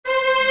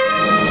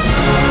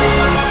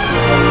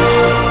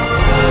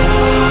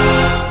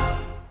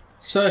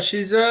So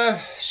she's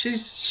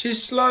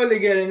slowly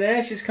getting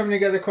there. She's coming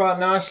together quite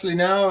nicely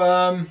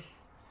now.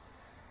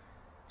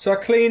 So I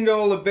cleaned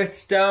all the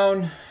bits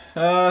down.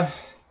 The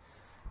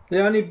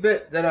only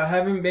bit that I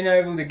haven't been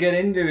able to get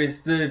into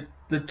is the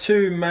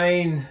two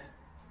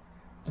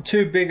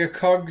bigger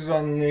cogs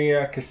on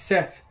the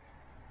cassette.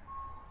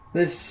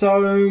 There's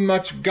so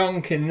much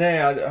gunk in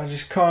there. I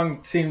just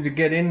can't seem to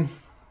get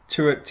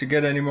into it to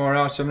get any more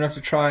out. So I'm gonna have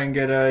to try and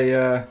get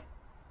a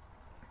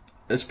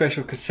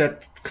special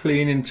cassette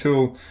cleaning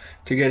tool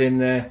to get in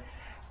there.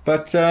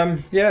 But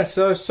yeah,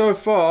 so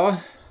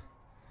far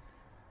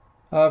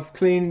I've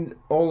cleaned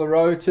all the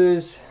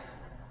rotors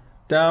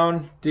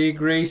down,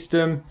 degreased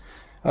them.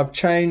 I've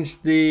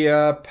changed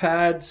the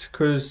pads,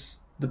 because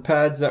the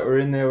pads that were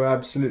in there were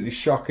absolutely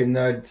shocking.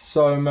 They had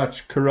so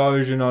much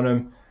corrosion on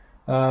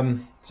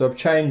them. So I've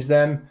changed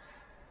them.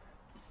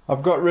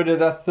 I've got rid of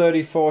that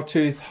 34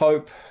 tooth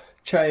Hope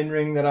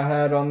chainring that I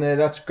had on there.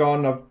 That's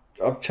gone.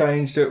 I've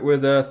changed it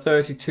with a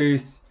 30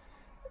 tooth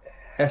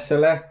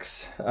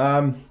SLX.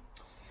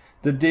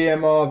 The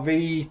DMR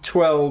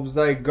V12s,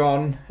 they're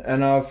gone,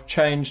 and I've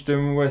changed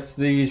them with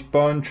these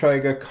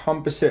Bontrager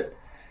composite.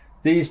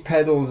 These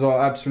pedals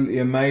are absolutely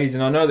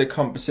amazing. I know they're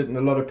composite and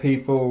a lot of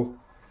people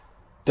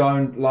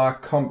don't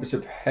like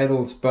composite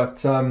pedals,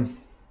 but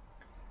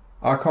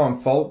I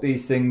can't fault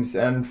these things,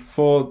 and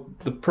for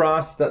the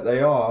price that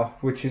they are,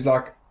 which is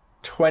like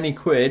 20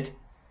 quid,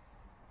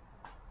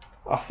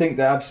 I think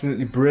they're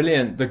absolutely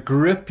brilliant. The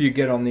grip you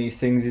get on these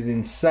things is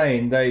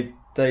insane. They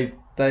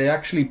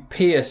actually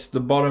pierce the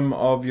bottom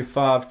of your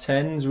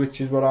 510s, which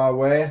is what I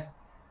wear.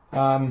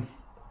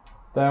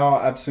 They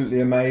are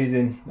absolutely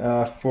amazing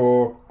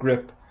for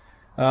grip.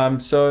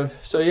 So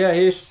yeah,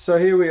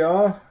 here we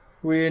are.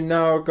 We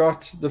now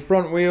got the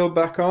front wheel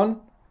back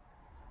on.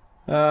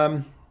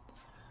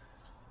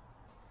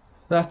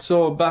 That's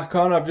all back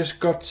on. I've just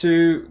got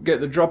to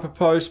get the dropper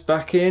post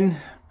back in,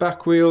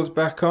 back wheels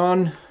back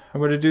on. I'm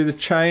going to do the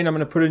chain. I'm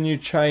going to put a new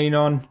chain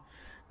on,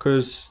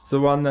 because the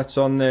one that's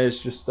on there is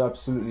just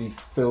absolutely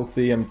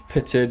filthy and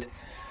pitted.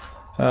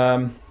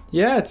 Yeah,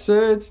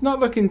 it's not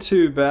looking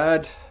too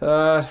bad.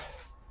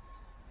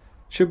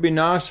 Should be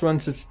nice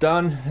once it's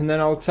done, and then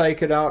I'll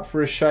take it out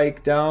for a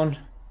shakedown.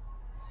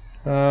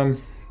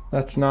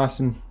 That's nice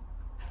and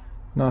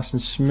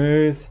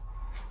smooth.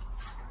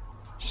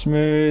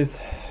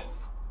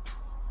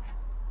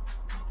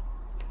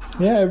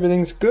 Yeah,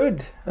 everything's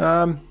good.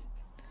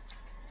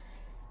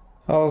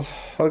 I'll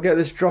get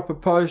this dropper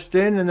post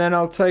in, and then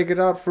I'll take it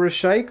out for a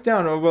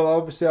shakedown. Or, well,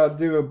 obviously I'll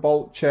do a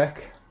bolt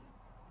check.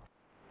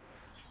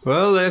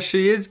 Well, there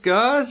she is,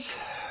 guys.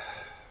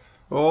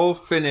 All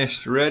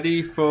finished,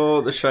 ready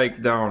for the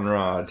shakedown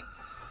ride.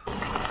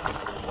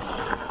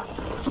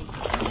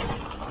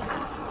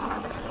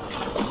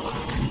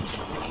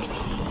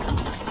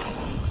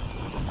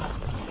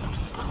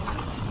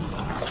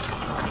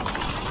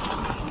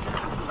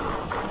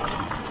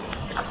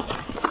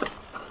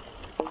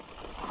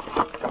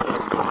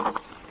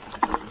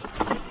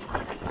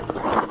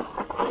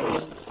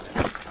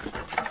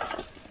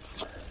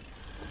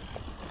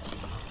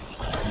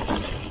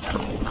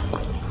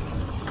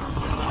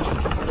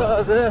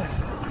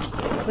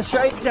 The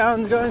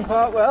shakedown's going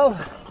quite well.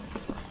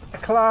 The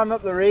climb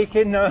up the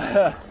Wrekin,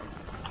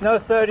 no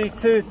 30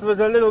 tooth was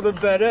a little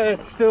bit better.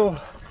 It's still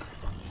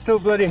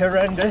bloody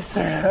horrendous.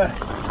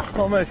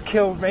 Almost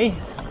killed me.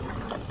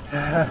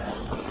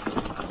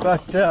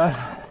 But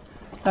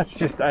that's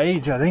just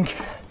age, I think.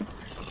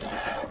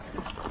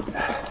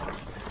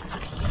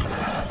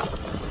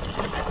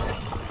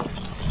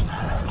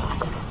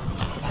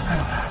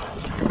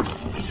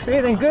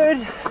 Feeling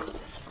good.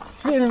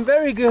 Feeling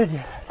very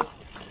good.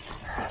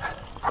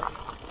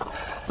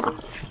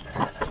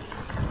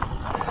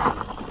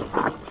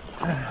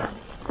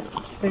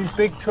 These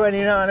big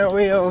 29er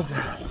wheels,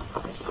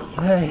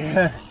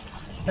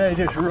 they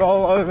just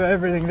roll over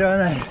everything, don't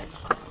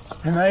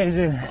they?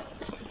 Amazing.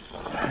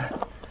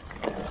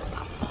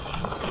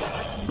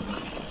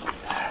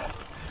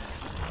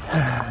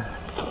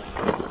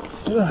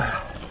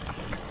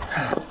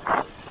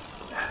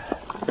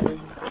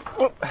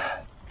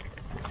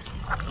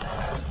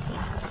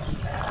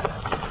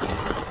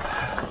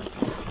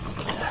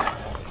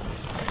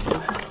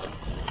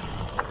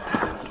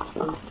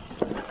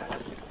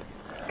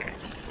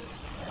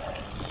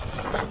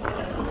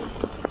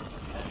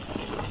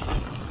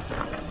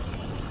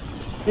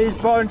 These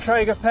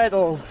Bontrager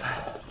pedals,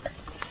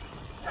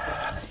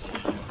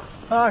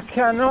 I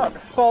cannot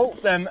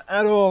fault them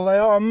at all. They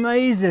are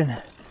amazing.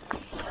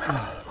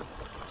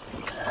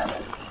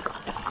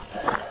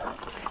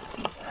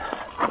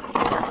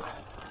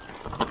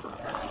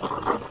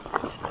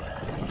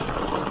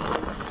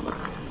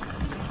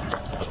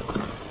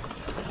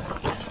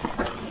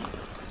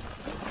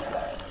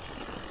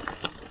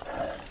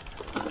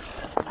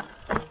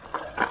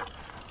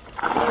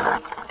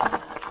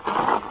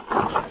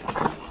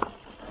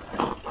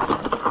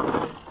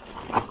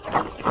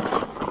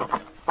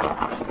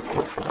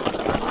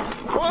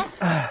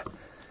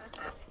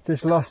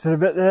 Just lost it a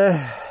bit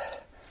there.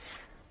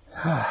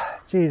 Oh,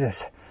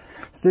 Jesus,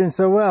 It's doing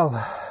so well.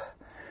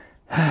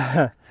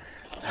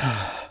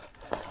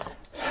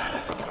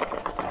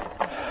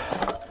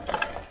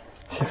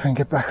 See if I can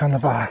get back on the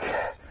bike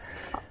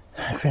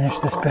and finish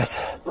this bit.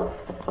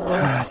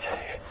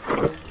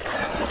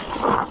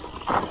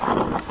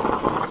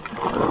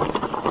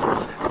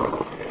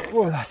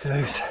 Whoa, that's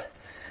loose.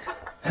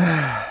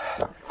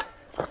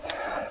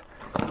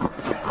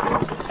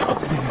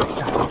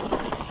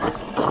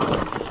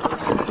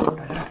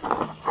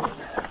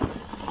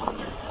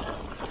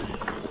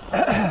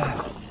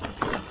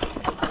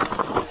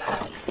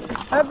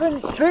 I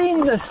haven't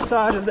been this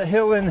side of the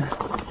hill in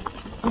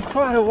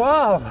quite a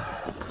while.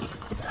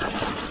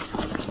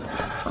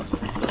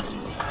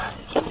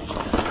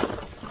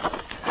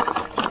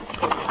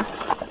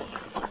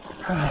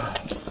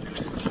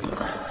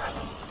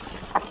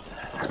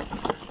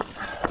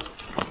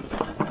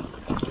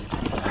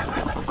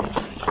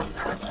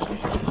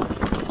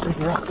 Big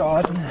rock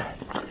garden.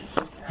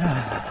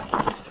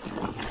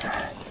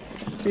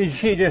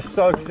 She just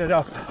soaked it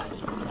up.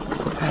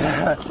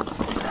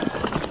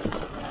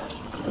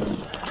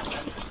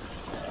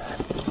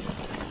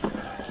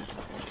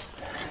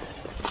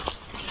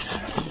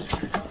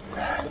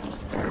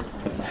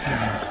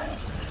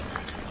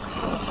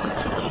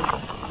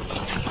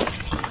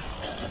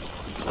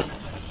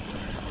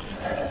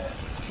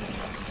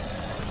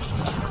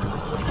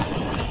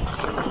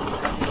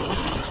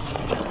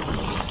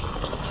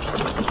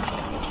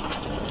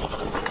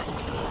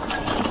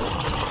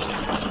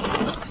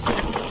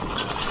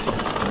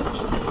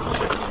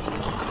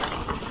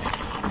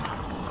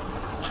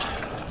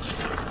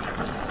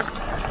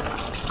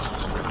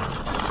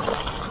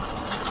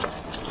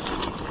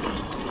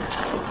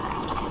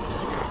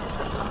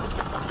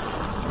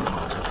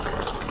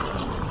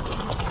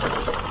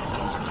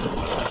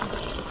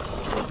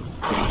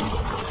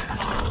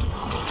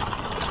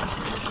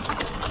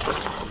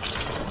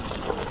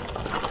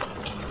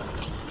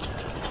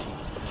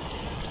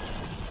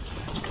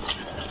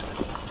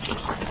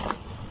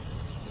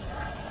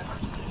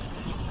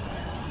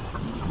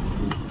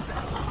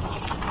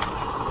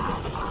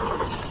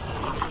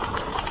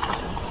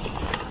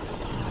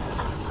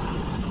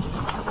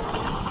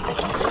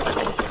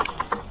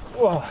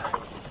 Whoa,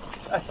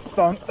 that's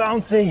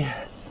bouncy.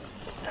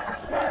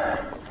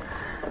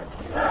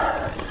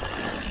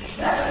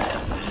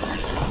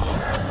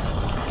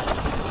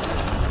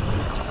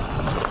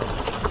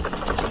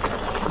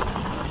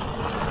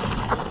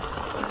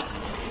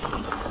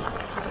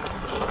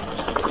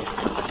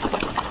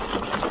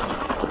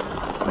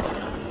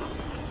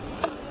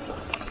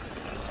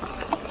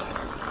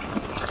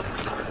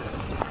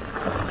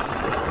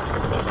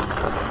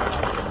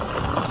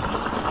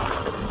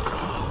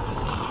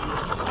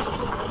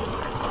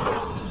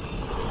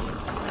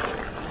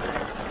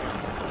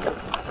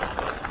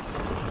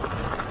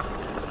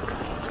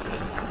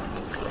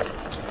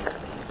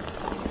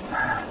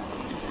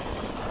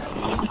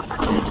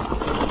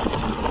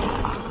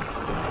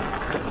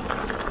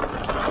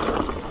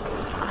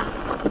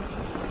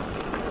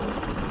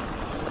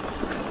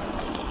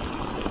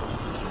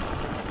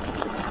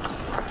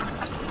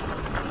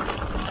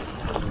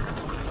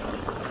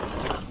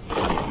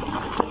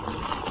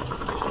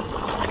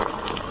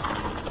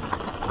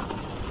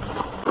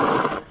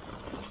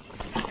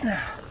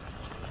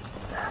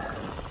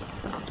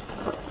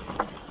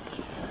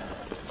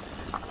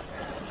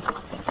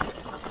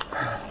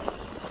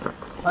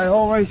 I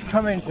always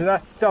come into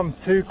that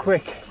stump too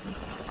quick.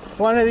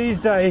 One of these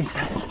days,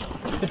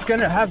 it's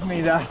gonna have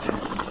me that.